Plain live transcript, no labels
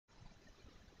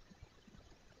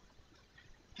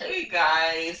Hey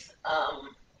guys,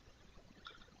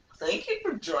 thank you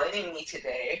for joining me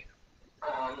today.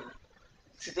 Um,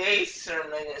 Today's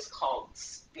sermon is called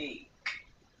Speak,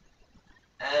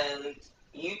 and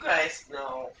you guys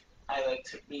know I like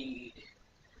to read.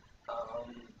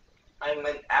 Um, I'm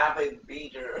an avid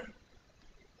reader,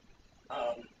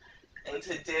 um, and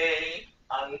today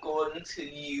I'm going to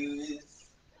use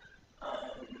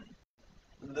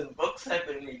the books I've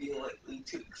been reading lately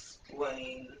to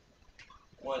explain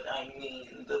what I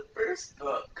mean. The first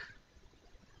book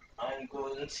I'm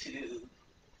going to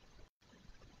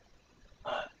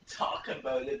talk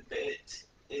about a bit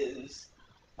is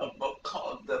a book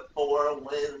called The Four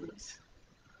Winds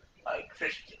by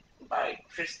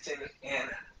Kristen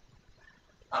Hanna.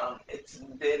 It's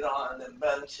been on a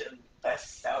bunch of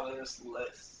bestsellers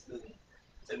lists, and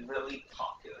it's a really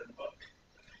popular book.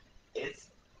 It's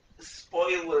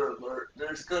spoiler alert.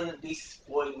 There's going to be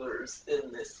spoilers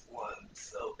in this one,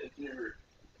 so if you're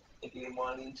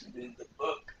wanting to read the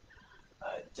book,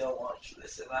 don't watch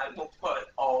this. And I will put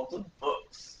all the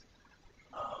books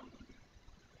um,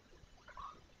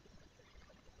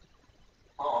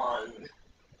 on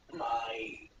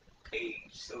my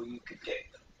page so you could get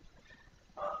them.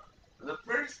 The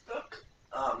first book,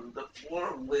 The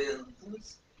Four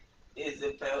Winds, is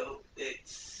about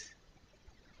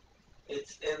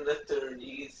it's in the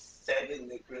 30s, set in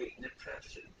the Great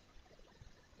Depression.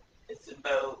 It's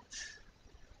about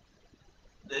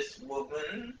this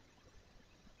woman.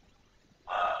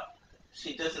 Uh,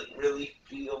 she doesn't really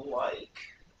feel like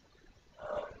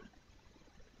um,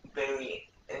 very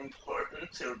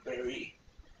important or very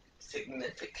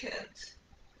significant,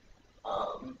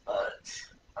 but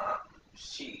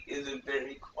she is a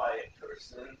very quiet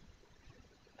person,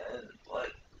 and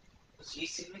like she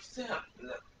seems to have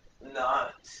not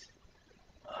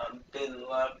been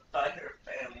loved by her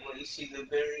family.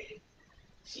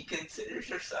 She considers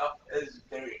herself as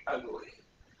very ugly.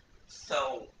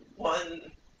 So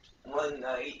one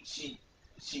night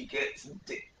she gets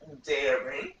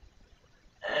daring,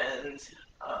 and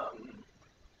um,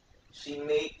 she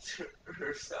makes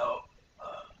herself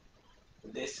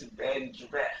this red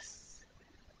dress,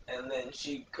 and then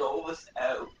she goes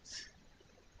out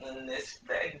in this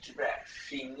red dress.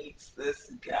 She meets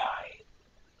this guy,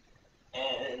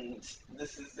 and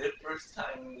this is their first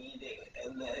time meeting,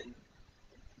 and then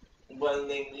when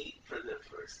they meet for the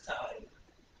first time,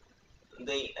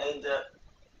 they end up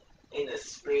in a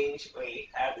strange way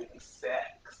having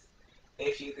sex,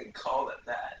 if you can call it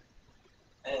that.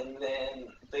 And then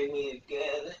they meet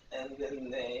again, and then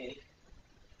they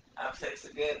have sex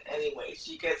again. Anyway,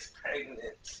 she gets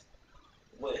pregnant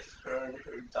with her and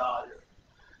her daughter,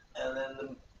 and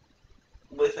then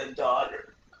with a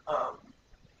daughter. Um,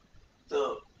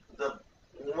 the the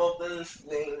woman's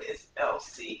name is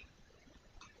Elsie,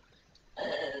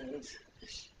 and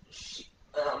she,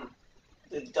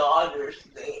 the daughter's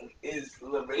name is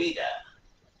Loretta,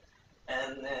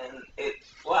 and then it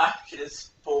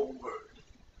flashes forward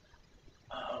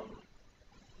um,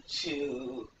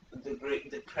 to the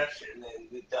Great Depression and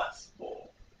the Dust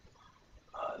Bowl.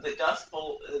 The Dust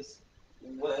Bowl is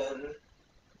when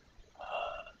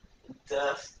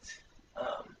dust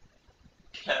um,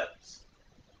 kept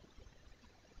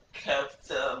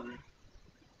kept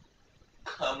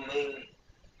coming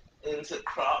into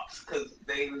crops because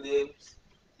they lived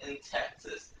in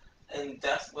Texas, and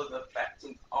dust was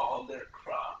affecting all their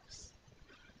crops,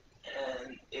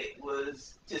 and it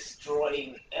was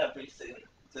destroying everything,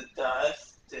 the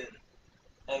dust and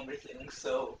everything.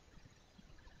 So,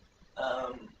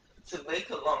 um, to make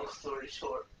a long story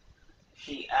short,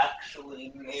 she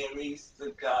actually marries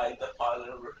the guy, the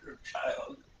father of her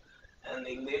child, and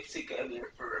they live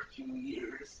together for a few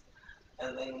years.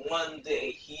 And then one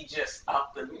day he just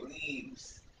up and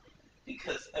leaves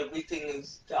because everything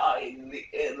is dying. The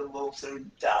animals are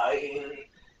dying.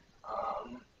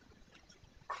 Um,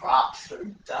 Crops are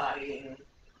dying.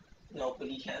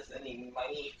 Nobody has any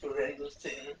money for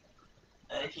anything.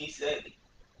 And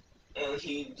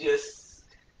he just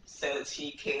says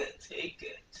he can't take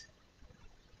it.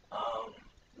 Um,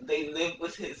 they live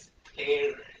with his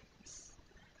parents,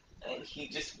 and he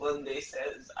just one day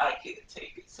says, I can't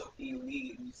take it, so he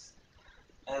leaves.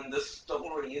 And the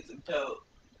story is about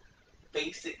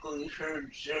basically her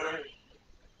journey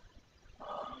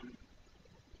um,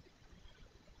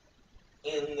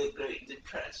 in the Great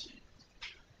Depression.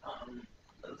 Um,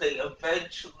 they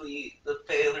eventually, the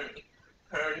family,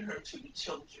 her and her two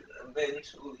children,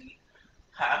 eventually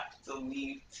have to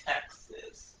leave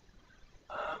Texas,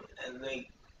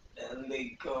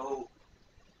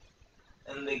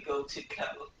 and they go to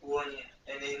California,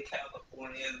 and in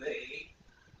California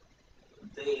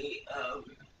they um,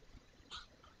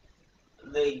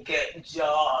 they get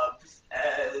jobs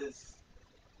as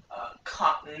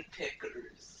cotton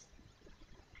pickers,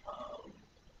 um,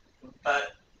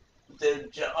 but their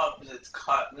jobs as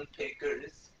cotton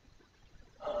pickers,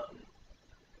 um,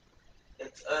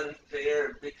 it's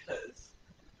unfair because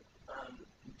um,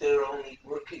 they're only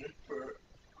working for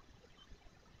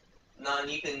not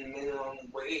even minimum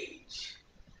wage,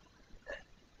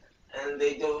 and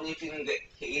they don't even get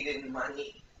paid in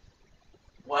money.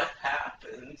 What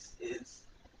happens is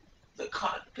the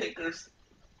cotton pickers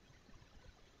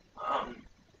um,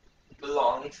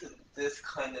 belong to this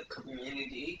kind of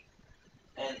community,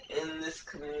 and in this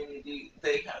community,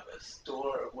 they have a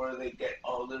store where they get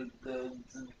all their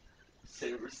goods and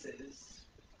services,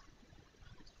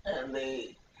 and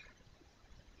they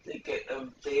get a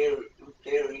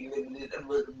very limited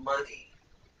amount of money.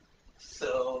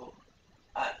 So,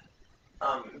 I,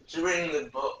 during the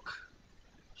book,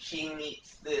 she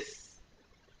meets this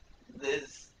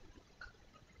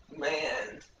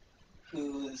man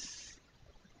who's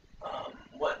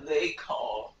what they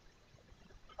call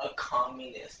a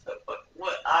communist, but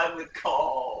what I would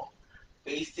call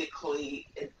basically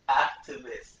an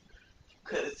activist,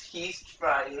 because he's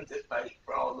trying to fight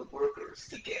for all the workers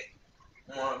to get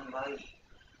more money.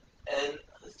 And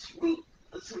through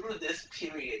this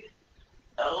period,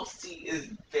 Elsie is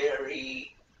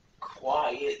very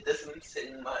quiet, doesn't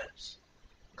say much,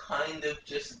 kind of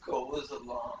just goes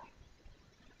along.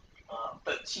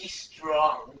 But she's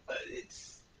strong, but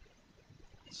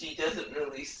she doesn't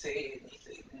really say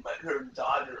anything. But her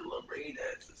daughter Loretta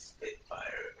is a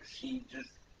spitfire. She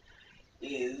just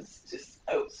is just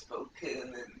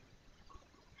outspoken and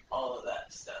all of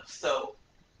that stuff. So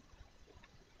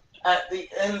at the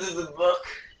end of the book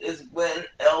is when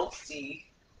Elsie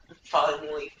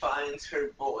finally finds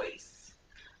her voice.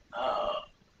 Uh,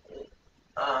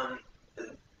 um,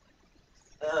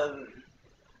 um,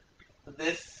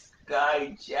 this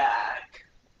guy Jack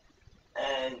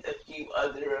and a few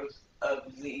other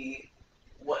of the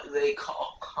what they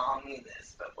call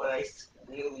communists, but what I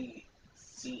really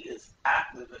see as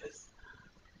activists,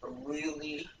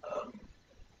 really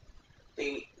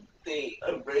they they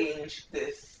arrange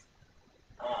this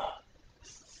uh,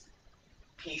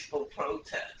 peaceful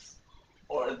protest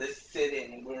or this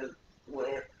sit-in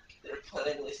where their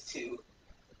plan is to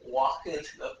walk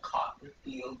into the cotton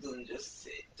fields and just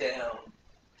sit down,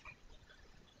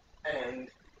 and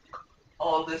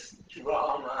all this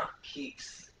drama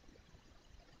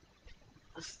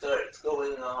starts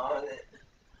going on,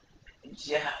 and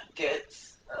Jack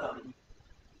gets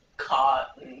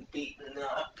caught and beaten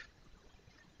up,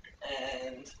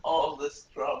 and all this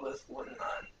drama is going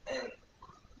on, and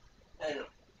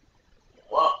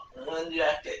well, when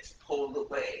Jack gets pulled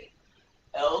away,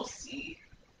 Elsie,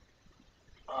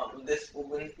 this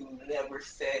woman who never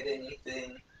said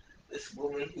anything, this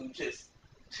woman who just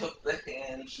took the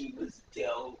hand she was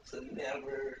dealt and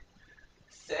never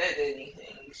said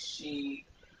anything, she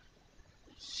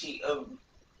um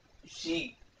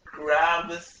she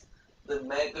grabs the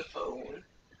megaphone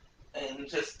and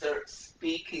just starts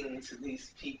speaking to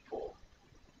these people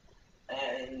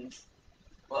and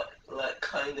like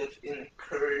kind of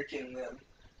encouraging them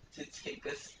to take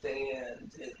a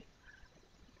stand and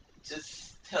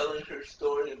just telling her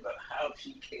story about how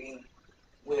she came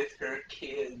with her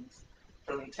kids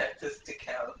from Texas to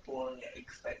California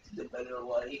expected a better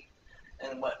life,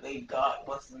 and what they got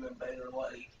wasn't a better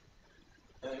life.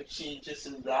 And she just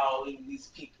rallied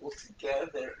these people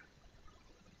together,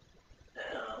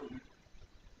 um,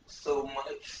 so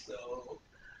much so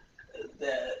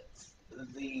that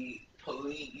the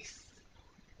police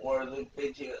or the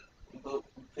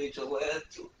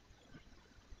vigilante,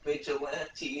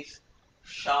 vigilantes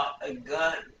shot a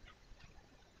gun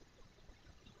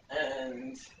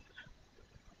and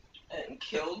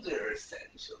killed her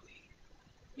essentially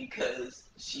because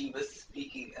she was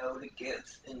speaking out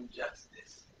against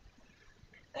injustice.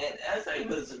 And as I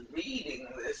was reading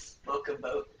this book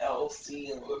about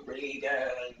Elsie and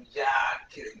Loretta and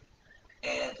Jack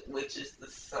and which is the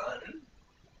son,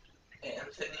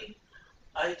 Anthony,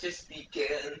 I just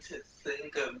began to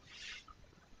think of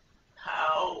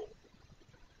how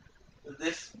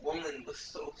this woman was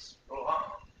so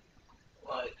strong.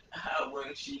 Like how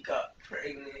when she got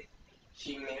pregnant,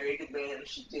 she married a man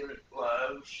she didn't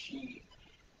love. She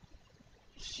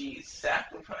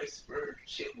sacrificed for her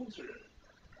children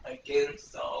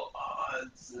against all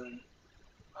odds, and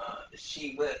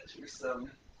she went through some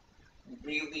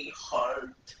really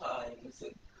hard times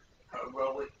and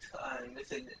heroic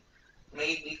times, and it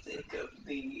made me think of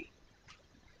the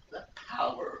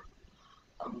power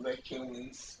the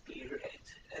human spirit.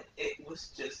 And it was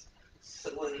just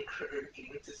so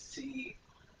encouraging to see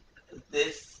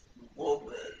this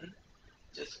woman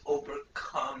just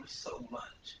overcome so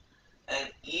much. And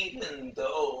even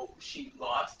though she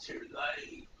lost her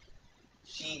life,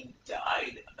 she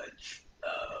died a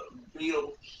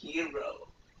real hero.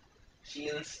 She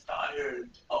inspired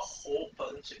a whole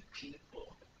bunch of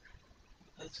people.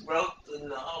 And throughout the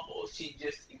novel, she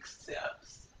just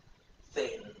accepts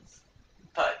things.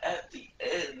 But at the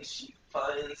end, she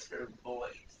finds her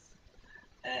voice.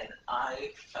 And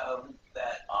I found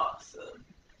that awesome.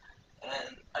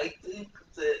 And I think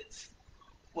that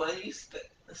when you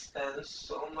spend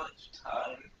so much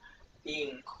time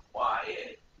being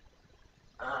quiet,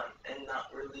 and not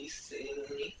really saying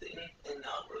anything and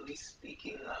not really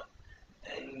speaking up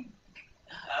and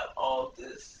have all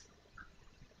this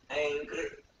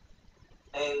anger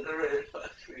and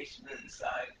frustration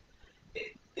inside,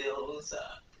 it builds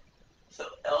up. So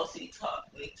Elsie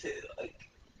taught me to like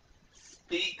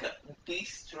speak up, be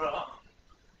strong,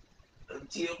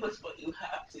 deal with what you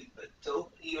have to, but don't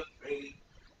be afraid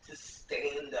to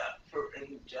stand up for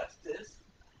injustice.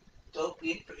 Don't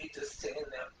be afraid to stand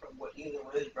up for what you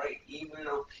know is right, even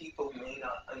though people may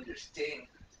not understand.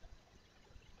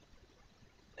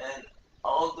 And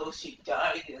although she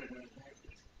died in the end,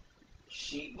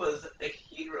 she was a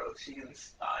hero. She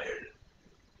inspired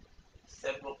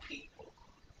several people.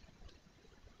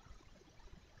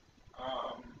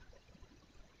 Um,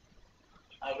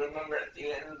 I remember at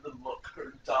the end of the book,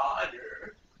 her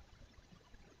daughter,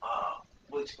 uh,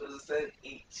 which was then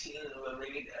 18,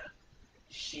 Loretta,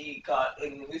 she got a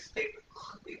newspaper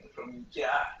clipping from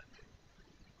Jack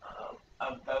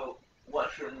about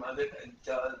what her mother had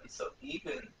done. So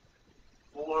even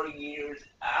 4 years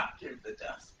after the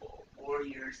Dust Bowl, 4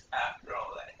 years after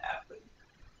all that happened,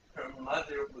 her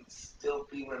mother would still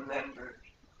be remembered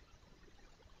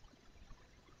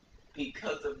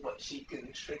because of what she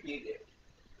contributed.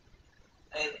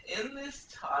 And in this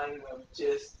time of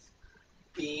just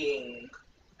being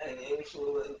an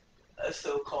influence, a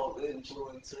so-called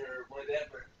influencer or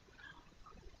whatever,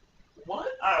 what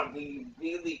are we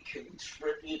really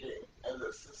contributing as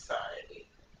a society?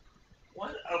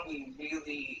 What are we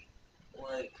really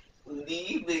like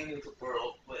leaving the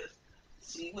world with?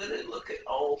 See, when I look at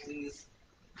all these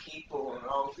people and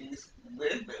all these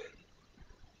women,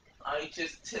 I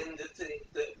just tend to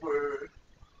think that we're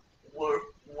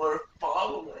we're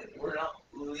following, we're not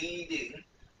leading,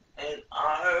 and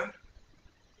our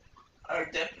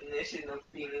definition of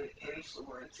being an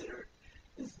influencer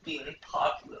is being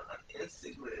popular on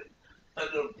Instagram.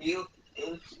 But a real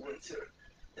influencer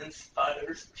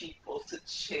inspires people to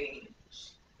change,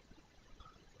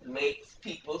 makes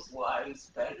people's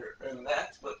lives better, and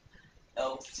that's what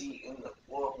Elsie in the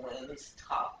Four Winds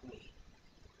taught me.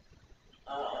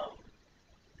 Um,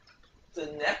 the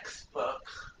next book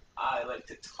I like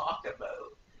to talk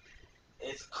about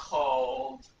is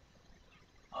called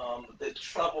The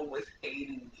Trouble with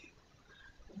Hating You.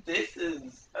 This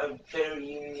is a very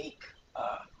unique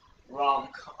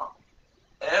rom-com.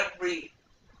 Every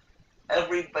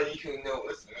Everybody who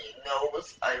knows me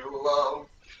knows I love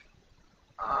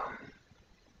um,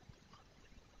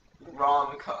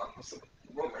 rom-coms,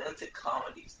 romantic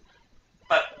comedies.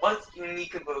 But what's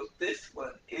unique about this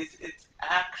one is it's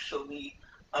actually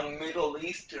a Middle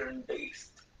Eastern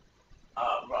based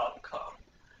rom-com.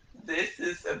 This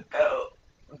is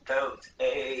about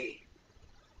a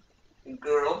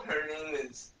girl. Her name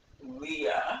is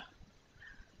Leah.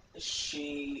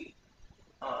 She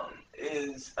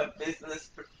is a business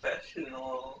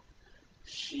professional.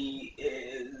 She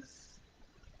is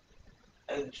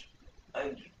a,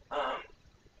 a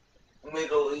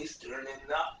Middle Eastern and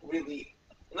not really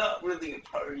a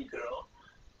party girl,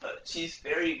 but she's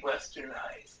very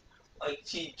westernized. Like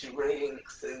she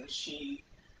drinks and she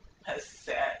has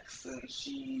sex and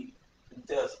she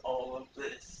does all of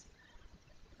this,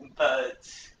 but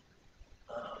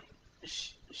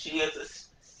she has a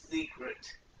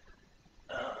secret.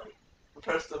 Um,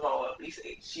 First of all, let me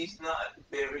say she's not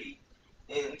very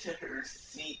into her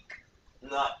Sikh,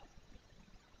 not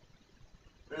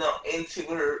into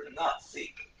her not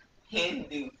Sikh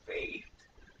Hindu faith,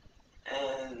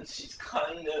 and she's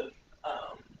kind of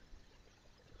um,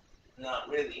 not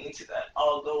really into that.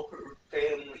 Although her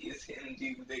family is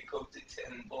Hindu, they go to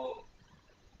temple,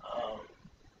 um,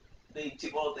 they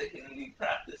do all the Hindu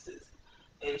practices,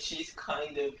 and she's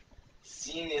kind of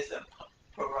seen as a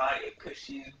pariah because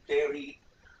she's very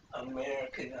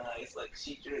Americanized. Like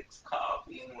she drinks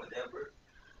coffee and whatever,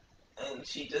 and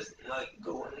she doesn't like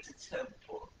going to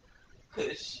temple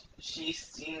because she's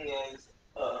seen as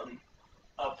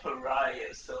a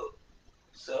pariah.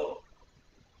 So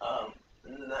um,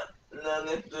 none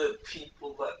of the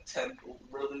people at Temple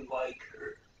really like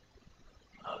her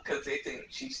because they think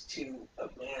she's too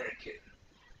American.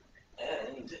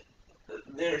 And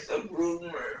there's a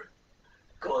rumor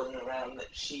going around that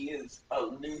she is a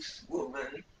loose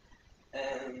woman,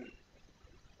 and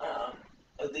um,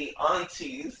 the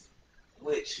aunties,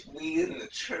 which we in the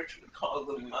church would call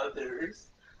the mothers,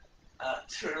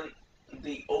 turn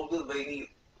the older lady,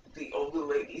 the older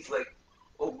ladies like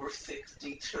over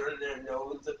 60 turn their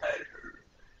nose up at her,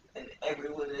 and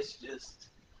everyone is just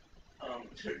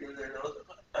turning their nose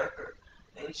up at her,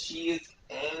 and she is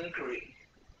angry.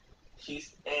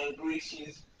 She's angry.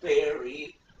 She's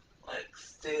very like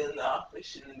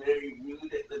standoffish and very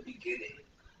rude at the beginning,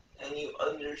 and you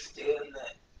understand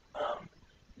that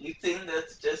you think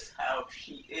that's just how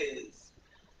she is.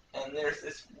 And there's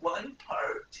this one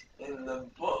part in the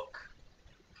book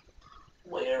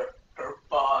where her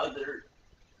father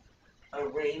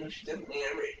arranged a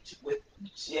marriage with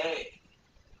Jay,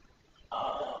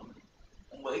 um,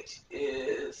 which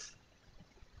is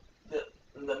the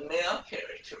the male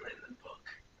character in the book,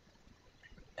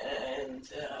 and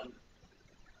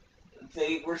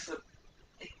they were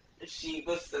she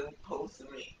was supposed to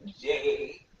meet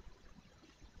Jay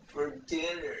for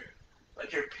dinner,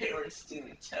 but her parents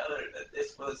didn't tell her that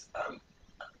this was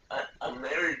a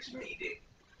marriage meeting.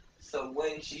 So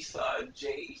when she found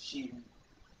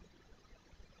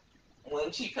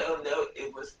out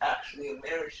it was actually a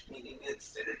marriage meeting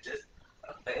instead of just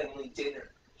a family dinner,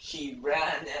 she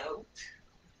ran out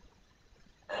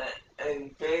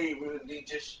and very rudely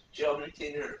just jumped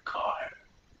in her car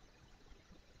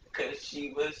because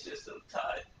she was just so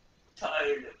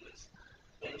tired of this.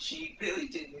 And she really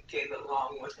didn't get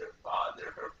along with her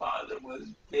father. Her father was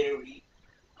very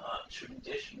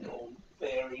traditional,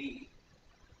 very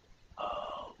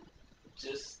um,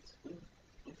 just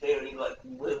very like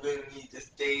women need to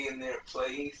stay in their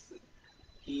place.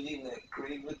 He didn't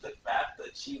agree with the fact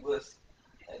that she was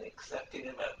an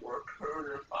executive at work. Her and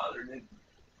her father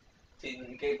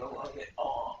didn't get along at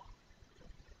all.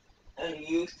 And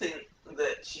you think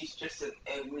that she's just an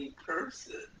angry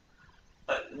person.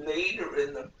 But later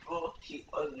in the book, you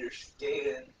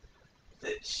understand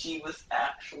that she was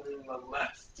actually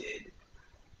molested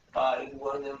by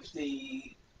one of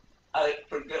the, I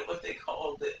forget what they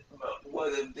called it, but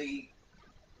one of they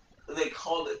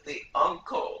called it the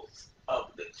uncles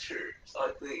of the church.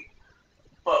 Like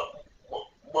but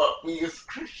what we as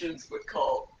Christians would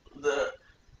call the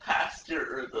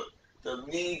pastor or the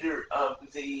leader of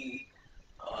the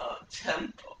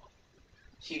temple.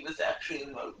 She was actually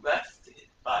molested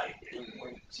by him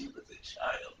when she was a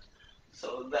child.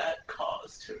 So that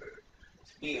caused her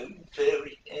to be a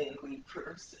very angry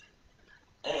person.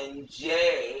 And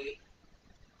Jay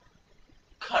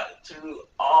cut through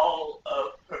all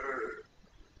of her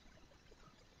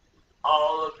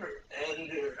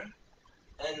anger,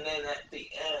 and then at the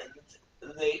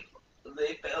end they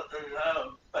fell in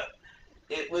love. But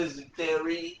it was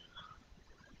very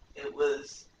it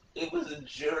was it was a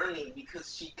journey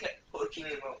because she kept pushing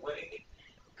him away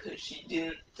because she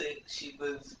didn't think she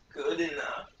was good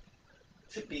enough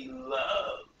to be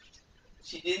loved.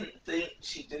 She didn't think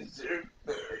she deserved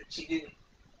marriage. She didn't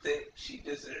think she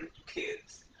deserved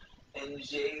kids. And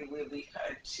Jay really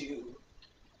had to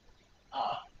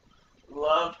uh,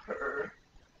 love her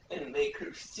and make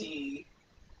her see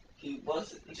he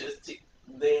wasn't just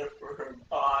there for her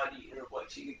body or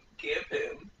what she could give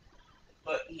him,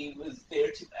 but he was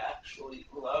there to actually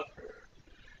love her.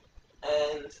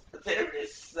 And there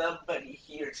is somebody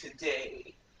here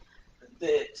today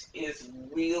that is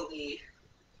really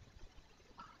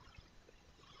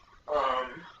um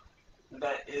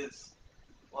that is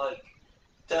like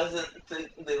doesn't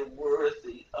think they're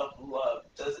worthy of love,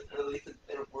 doesn't really think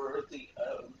they're worthy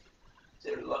of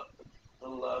their love, the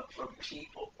love from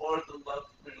people or the love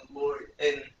from the Lord.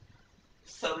 And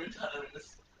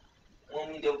sometimes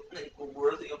when we don't think we're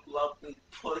worthy of love, we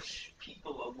push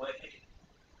people away.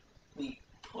 We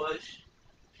push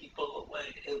people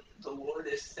away. And the Lord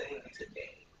is saying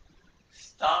today,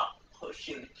 stop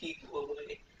pushing people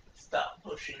away. Stop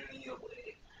pushing me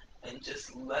away. And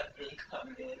just let me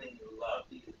come in and love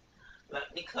you.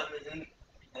 Let me come in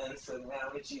and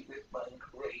surround you with my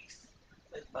grace,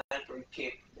 with my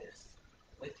forgiveness,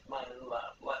 with my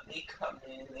love. Let me come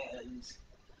in and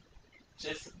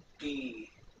just be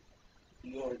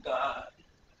your God.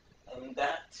 And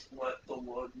that's what the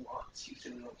Lord wants you to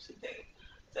know today.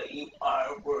 That you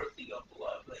are worthy of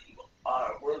love, that you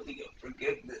are worthy of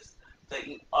forgiveness, that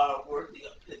you are worthy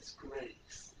of His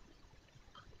grace.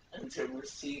 and to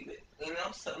receive it.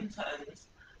 Sometimes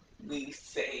we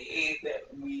say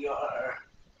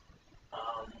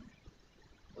um,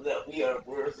 that we are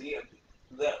worthy of,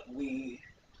 that we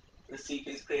receive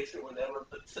His grace or whatever,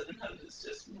 but sometimes it's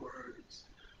just words.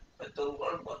 But the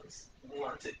Lord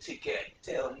wanted to get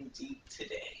down deep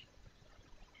today,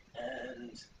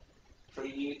 and for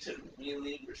you to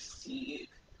really receive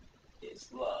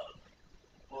His love,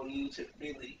 for you to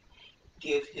really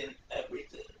give Him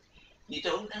everything. You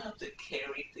don't have to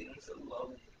carry things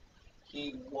alone.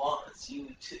 He wants you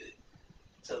to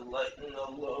lighten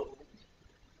the load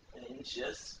and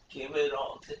just give it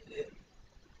all to Him.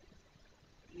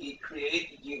 He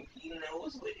created you. He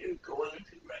knows what you're going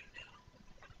through right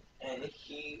now, and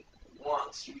He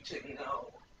wants you to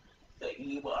know that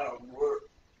you are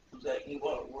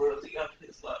worthy of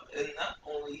His love, and not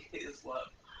only His love,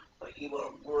 but you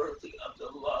are worthy of the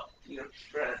love of your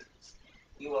friends.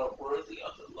 You are worthy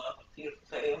of the love of your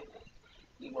family.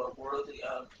 You are worthy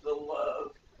of the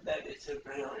love that is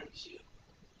around you.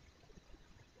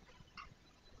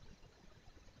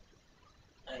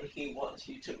 And He wants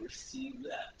you to receive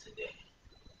that today.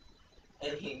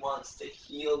 And He wants to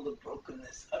heal the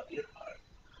brokenness of your heart.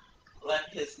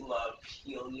 Let His love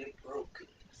heal your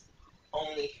brokenness.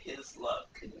 Only His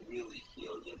love can really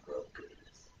heal your brokenness.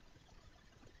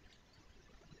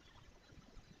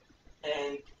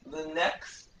 And the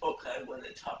next book I want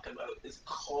to talk about is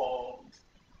called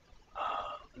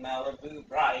Malibu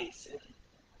Rising.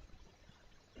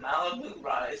 Malibu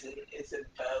Rising is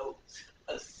about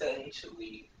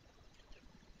essentially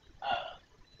uh,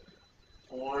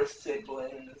 four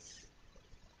siblings,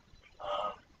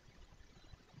 um,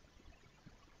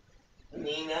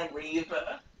 Nina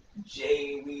Riva,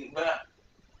 Jay Riva,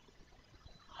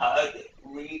 Hud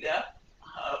Rita,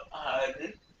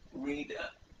 Hud Rita,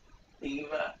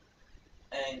 Riva,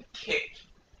 and Kit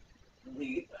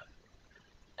Riva.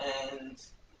 And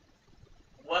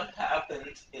what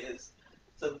happens is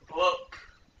the book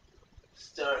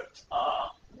starts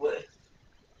off with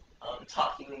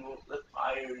talking about the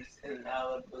fires in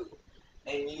Malibu.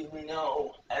 And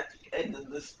at the end of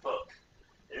this book,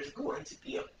 there's going to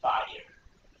be a fire.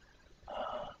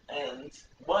 And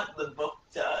what the book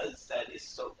does that is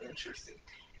so interesting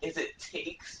is it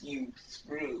takes you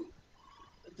through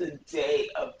the day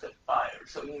of the fire.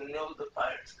 So the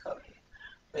fire's coming,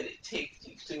 but it takes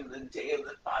you through the day of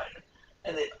the fire.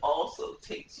 And it also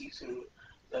takes you through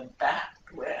the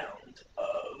background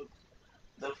of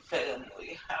the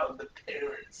family, how the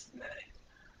parents met,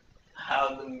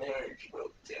 how the marriage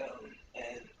broke down,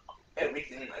 and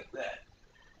everything like that.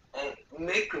 And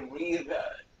Mick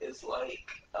Riva is like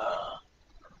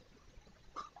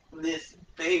this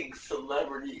big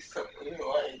celebrity, something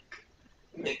like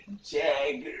Mick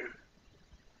Jagger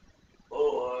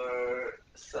or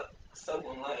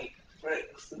someone like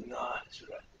Frank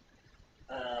Sinatra.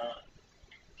 Uh,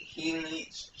 he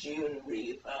meets June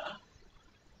Riva.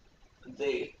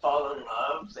 They fall in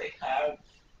love.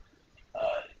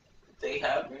 Uh, they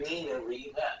have Nina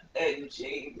Riva and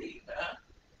Jay Riva.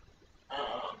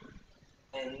 Um,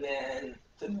 and then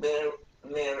the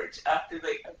marriage, after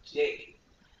they have Jay,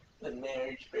 the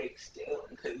marriage breaks down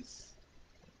because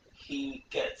he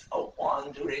gets a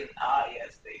wandering eye,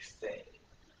 as they say.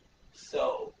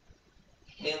 So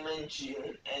him and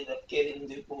June end up getting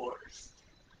divorced,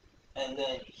 and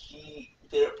then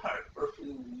they're apart for a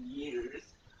few years,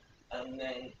 and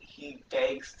then he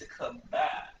begs to come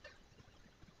back.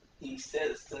 He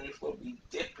says things will be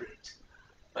different,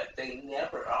 but they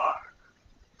never are.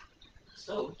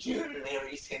 So June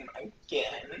marries him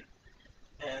again,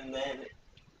 and then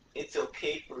it's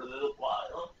okay for a little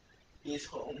while. He's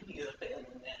home, he's a family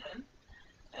man,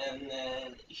 and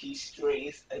then he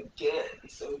strays again,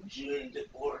 so June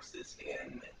divorces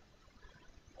him,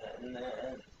 and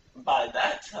then by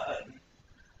that time,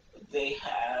 they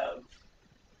have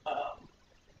um,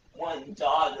 one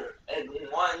daughter, and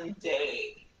one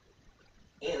day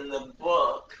in the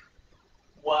book,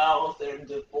 while they're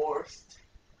divorced,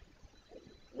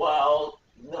 while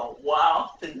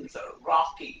things are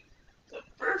rocky, the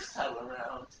first time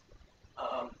around,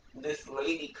 this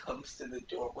lady comes to the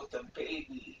door with a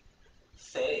baby,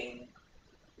 saying,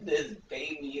 "This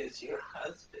baby is your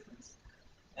husband's."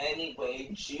 Anyway,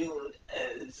 June,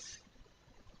 as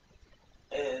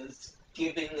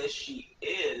giving as she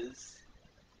is,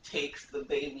 takes the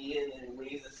baby in and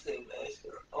raises him as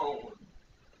her own.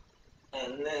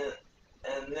 And then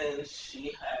and then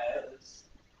she has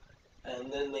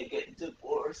and then they get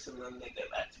divorced and then they get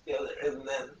back together and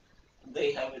then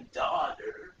they have a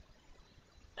daughter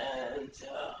and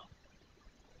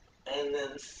and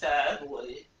then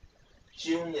sadly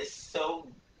June is so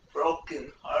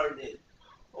brokenhearted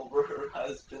over her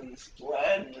husband's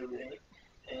slandering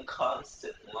and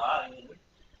constant lying.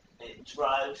 It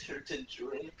drives her to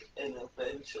drink, and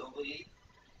eventually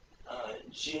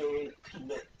June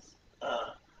commits.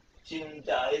 June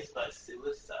dies by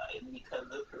suicide because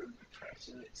of her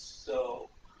depression. It's so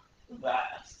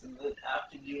vast. And then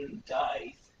after June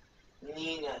dies,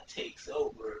 Nina takes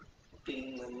over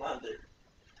being the mother.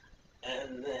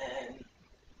 And then,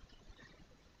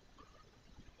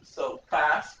 so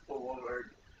fast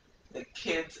forward, the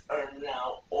kids are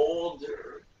now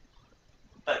older,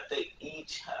 but they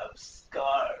each have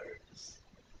scars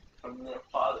from their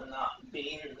father not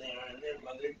being there and their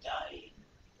mother dying.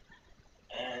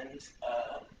 And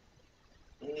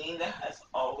Nina has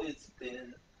always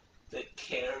been the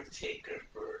caretaker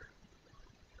for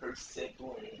her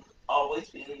siblings, always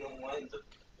being the one to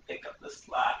pick up the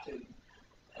slack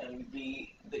and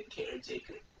be the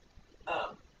caretaker,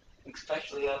 um,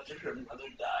 especially after her mother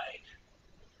died.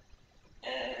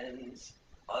 And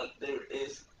there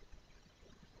is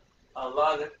a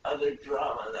lot of other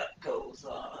drama that goes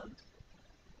on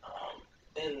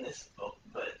in this book,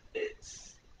 but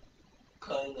it's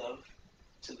kind of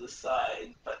to the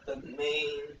side. But the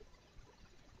main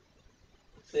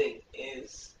thing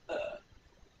is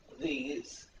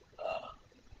these uh,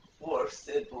 four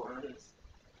siblings.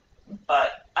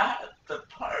 But at the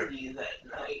party that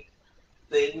night,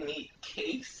 they meet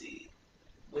Casey,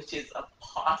 which is a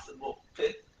possible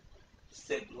fifth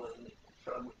sibling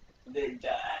from their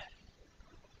dad.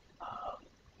 Um,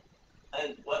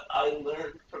 and what I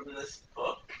learned from this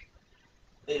book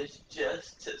is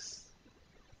just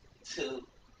to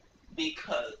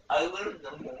because I learned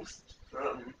the most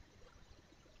from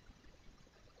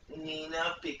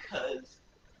Nina because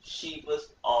she was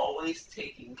always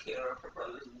taking care of her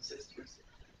brothers and sisters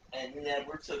and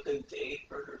never took a day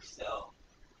for herself.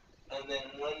 And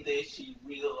then one day she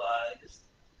realized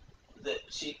that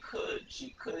she could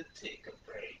take a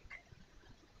break.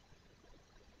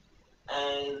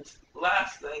 And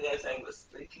last night as I was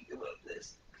thinking about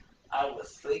this, I was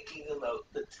thinking about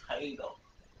the title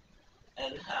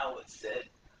and how it said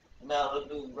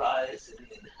Malibu Rising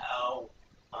and how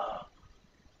uh,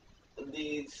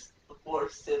 these four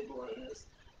siblings,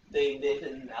 they live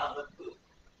in Malibu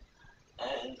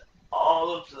and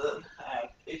all of them have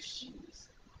issues.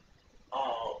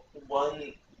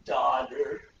 One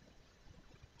daughter,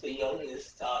 the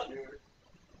youngest daughter,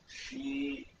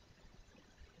 she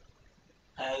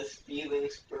has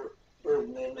feelings for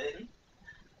women.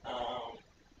 Um,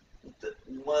 the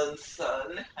one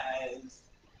son has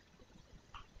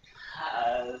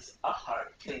a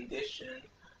heart condition.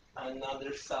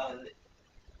 Another son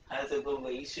has a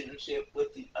relationship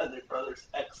with the other brother's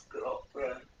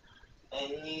ex-girlfriend.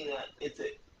 And Nina,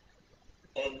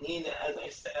 as I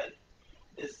said,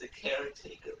 is the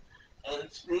caretaker.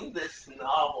 And through this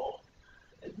novel,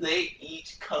 they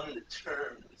each come to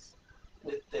terms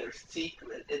with their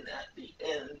secret, and at the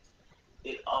end,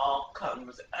 it all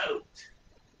comes out.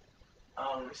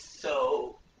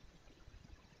 So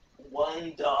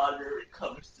one daughter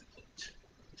comes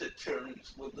to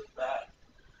terms with the fact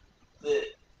that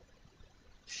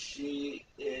she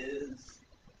is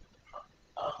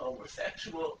a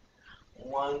homosexual.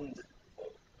 One,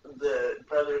 the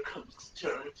brother comes to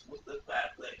terms with the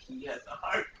fact that he has a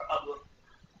heart problem.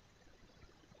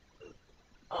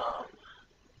 Um,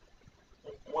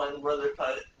 One brother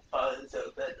finds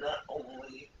out that not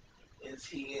only is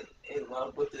he in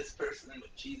love with this person, but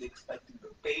she's expecting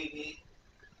a baby.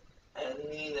 And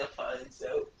Nina finds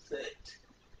out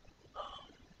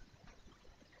um,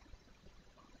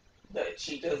 that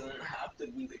she doesn't have to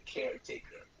be the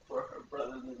caretaker for her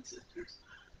brothers and sisters.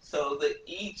 So they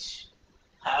each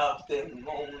have their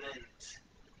moment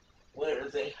where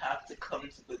they have to come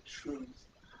to the truth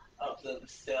of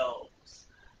themselves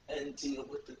and deal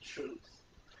with the truth.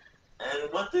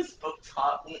 And what this book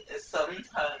taught me is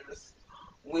sometimes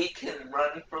we can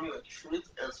run from the truth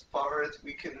as far as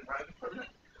we can run from it,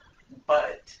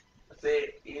 but there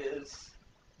is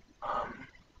um,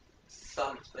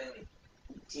 something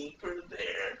deeper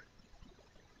there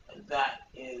that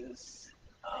is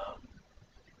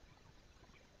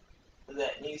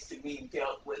that needs to be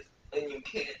dealt with, and you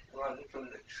can't run from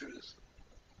the truth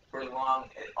for long.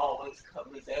 It always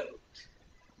comes out.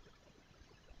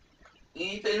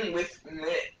 Even with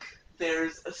Nick,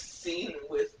 there's a scene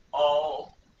with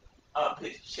all of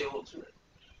his children.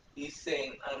 He's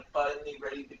saying, I'm finally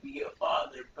ready to be a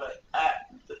father, but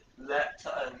at that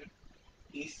time,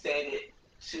 he said it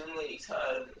too many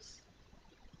times,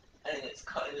 and it's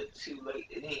kind of too late,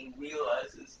 and he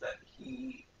realizes that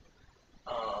he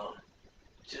um,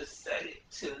 just said it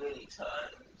too many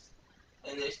times.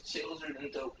 and his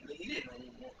children don't need him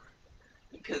anymore.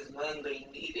 Because when they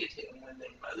needed him, when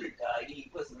their mother died, he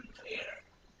wasn't there.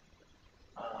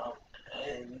 Um,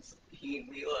 and he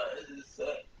realizes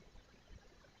that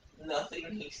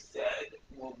nothing he said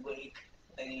will make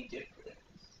any difference.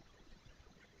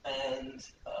 And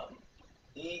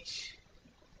each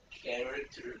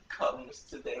character comes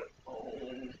to their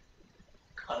own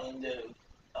kind of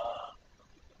uh,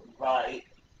 ri-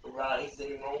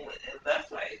 rising moment. And that's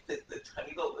why I think the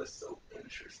title is so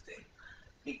interesting,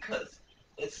 because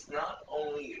it's not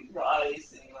only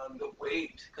rising on the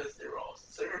waves because they're all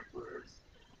surfers,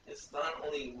 it's not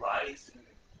only rising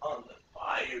on the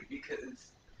fire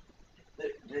because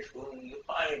there's going to be a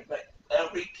fire, but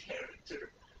every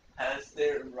character has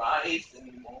their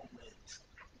rising moment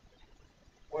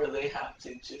where they have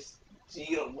to just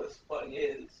deal with what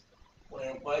is,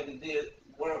 where what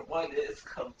is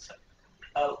comes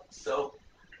out. So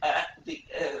at the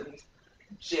end,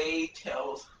 Jay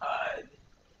tells Hyde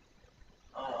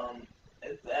um,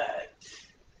 that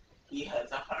he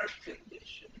has a heart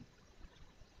condition,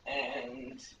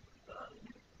 and um,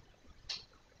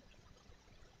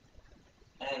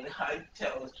 Hyde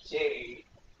tells Jay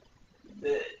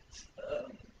that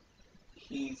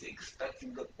he's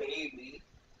expecting a baby.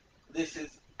 This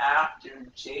is after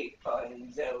Jay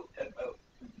finds out about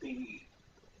the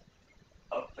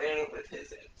affair with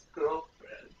his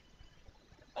ex-girlfriend,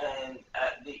 and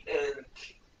at the end,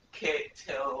 Kit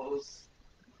tells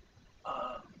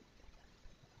um,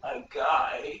 a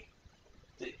guy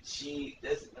that she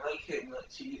doesn't like him, that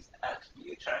she's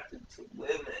actually attracted to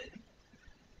women.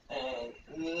 And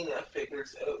Nina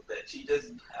figures out that she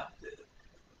doesn't have to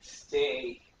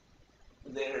stay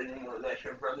there anymore, that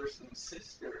her brothers and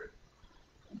sister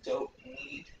don't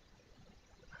need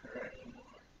her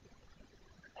anymore.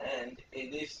 And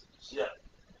it is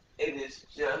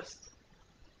just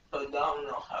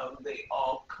phenomenal how they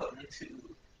all come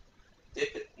to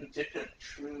different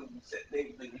truths that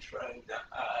they've been trying to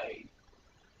hide.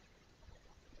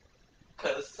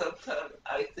 Because sometimes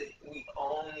I think we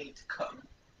all need to come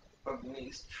from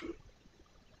these truths,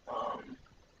 um,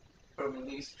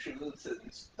 and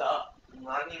stop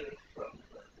running from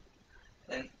them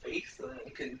and face them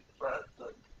and confront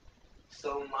them.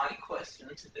 So my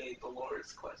question today, the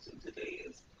Lord's question today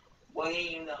is, what are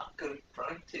you not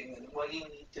confronting and what do you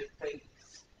need to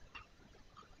face?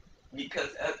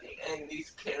 Because at the end,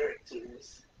 these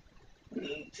characters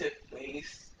need to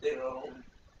face their own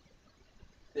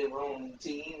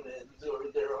demons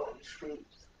or their own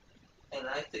truths. And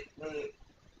I think when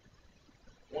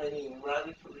you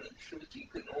run from the truth, you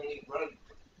can only run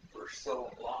for so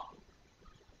long.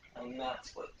 And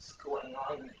that's what's going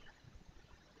on there.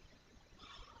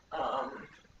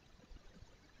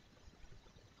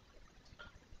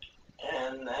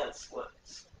 And that's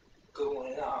what's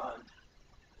going on.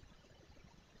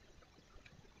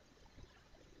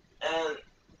 And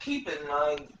keep in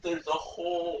mind that there's a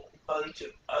whole bunch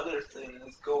of other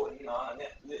things going on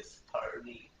at this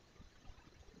party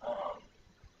um,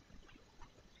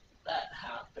 that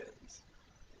happens.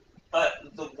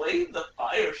 But the way the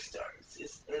fire starts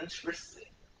is interesting.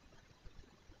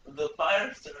 The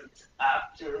fire starts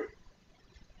after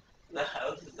the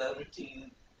house is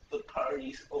empty, the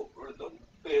party's over, the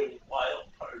very wild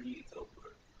party's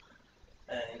over,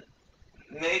 and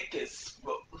Nick is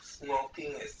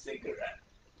smoking a cigarette,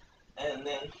 and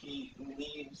then he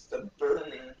leaves the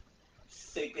burning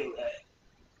cigarette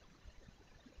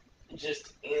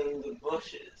just in the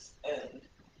bushes, and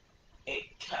it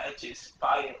catches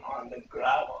fire on the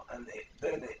gravel, and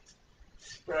then it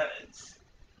spreads.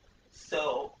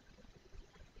 So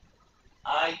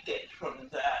I get from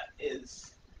that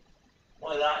is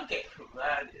what I get from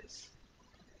that is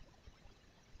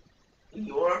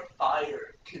your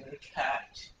fire can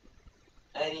catch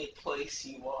any place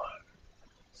you are.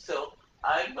 So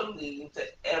I believe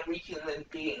that every human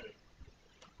being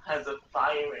has a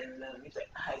fire in them, that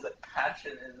has a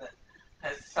passion in them,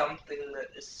 has something that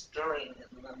is stirring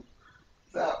in them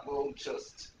that will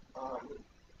just um,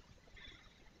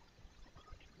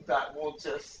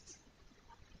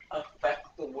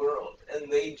 affect the world,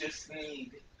 and they just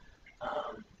need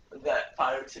that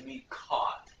fire to be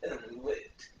caught and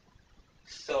lit.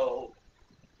 So,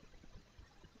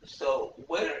 so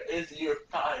where is your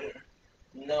fire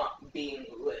not being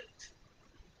lit?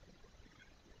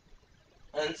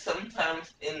 And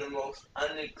sometimes in the most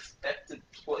unexpected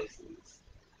places,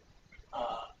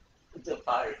 uh, the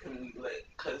fire can be lit.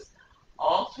 Because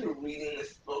all through reading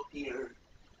this book, you're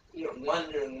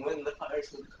wondering when the fire's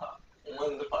going to come, and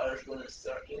when the fire's going to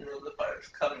start. You know the fire's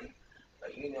coming,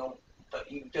 but you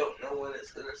don't know when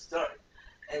it's going to start.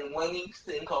 And when you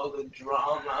think all the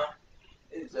drama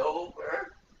is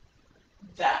over,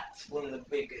 that's when the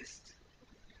biggest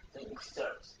thing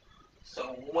starts.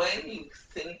 So when you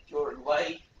think your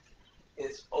life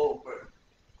is over,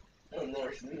 when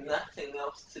there's nothing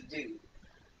else to do,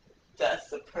 that's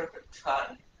the perfect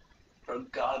time for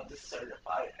God to start a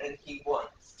fire. And He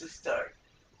wants to start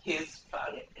His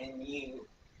fire in you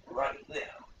right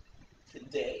now,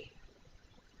 today.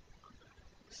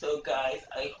 So, guys,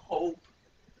 I hope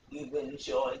you've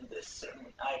enjoyed this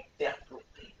sermon. I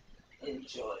definitely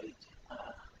enjoyed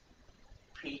uh,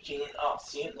 preaching it. I'll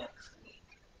see you next week.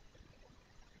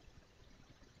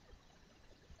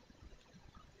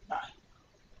 Bye.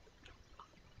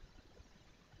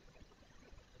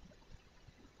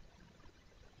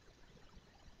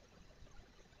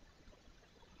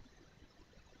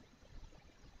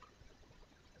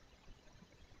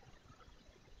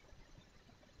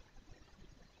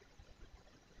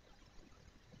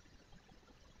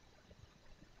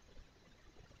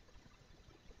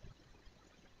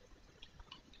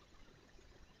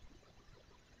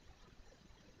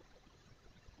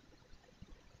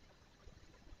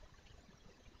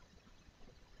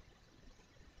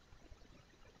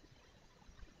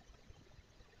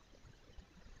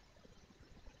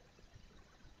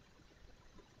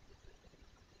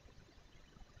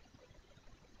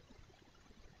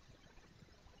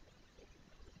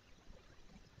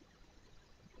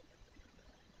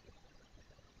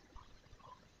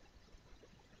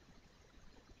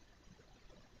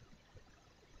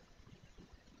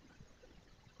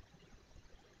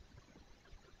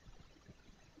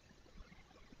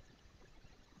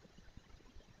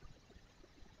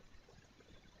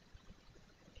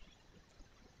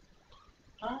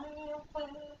 Fire, fire,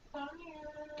 fire,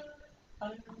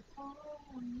 fire, fire,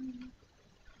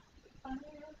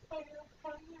 fire,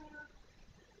 fire,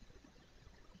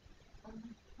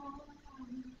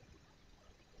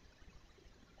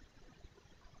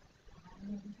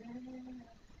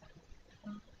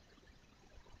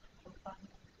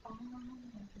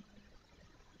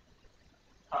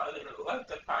 Father, let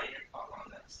the fire fall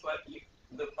on us. Let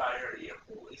the fire of your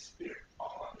Holy Spirit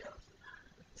fall on us.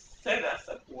 Set us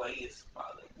ablaze,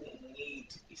 Father. We need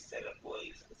to be set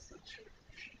ablaze as the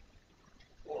church.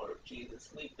 Lord Jesus,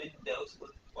 we've been dosed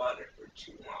with water for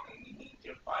too long. We need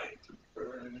your fire to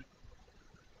burn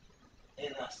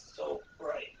in us so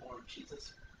bright, Lord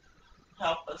Jesus.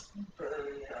 Help us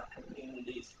burn in our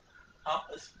communities. Help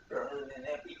us burn in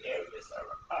every area of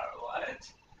our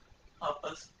lives. Help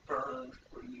us burn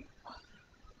for you, Father.